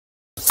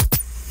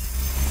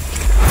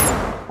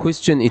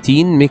Question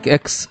 18, make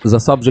x the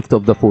subject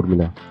of the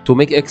formula. To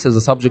make x the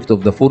subject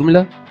of the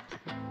formula,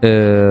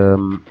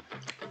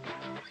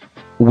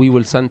 we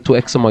will send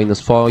 2x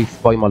minus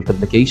 5 by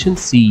multiplication.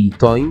 C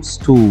times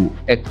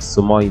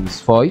 2x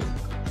minus 5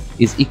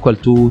 is equal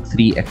to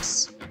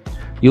 3x.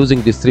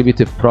 Using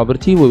distributive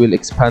property, we will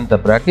expand the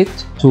bracket.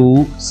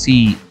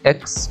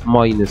 2cx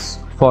minus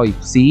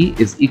 5c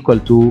is equal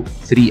to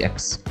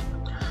 3x.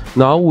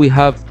 Now we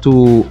have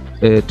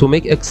to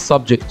make x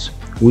subject,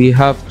 we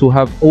have to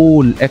have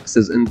all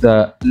x's in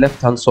the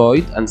left hand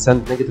side and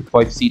send negative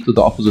 5c to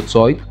the opposite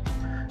side.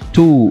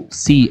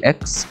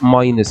 2cx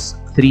minus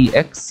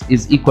 3x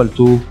is equal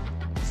to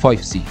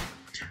 5c.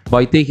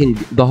 By taking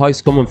the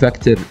highest common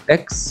factor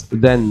x,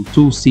 then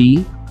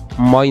 2c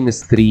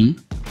minus 3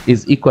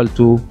 is equal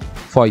to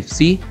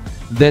 5c,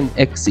 then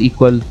x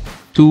equal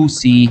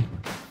 2c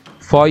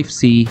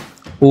 5c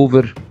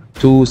over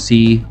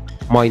 2c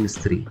minus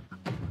 3.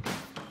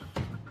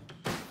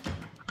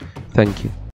 Thank you.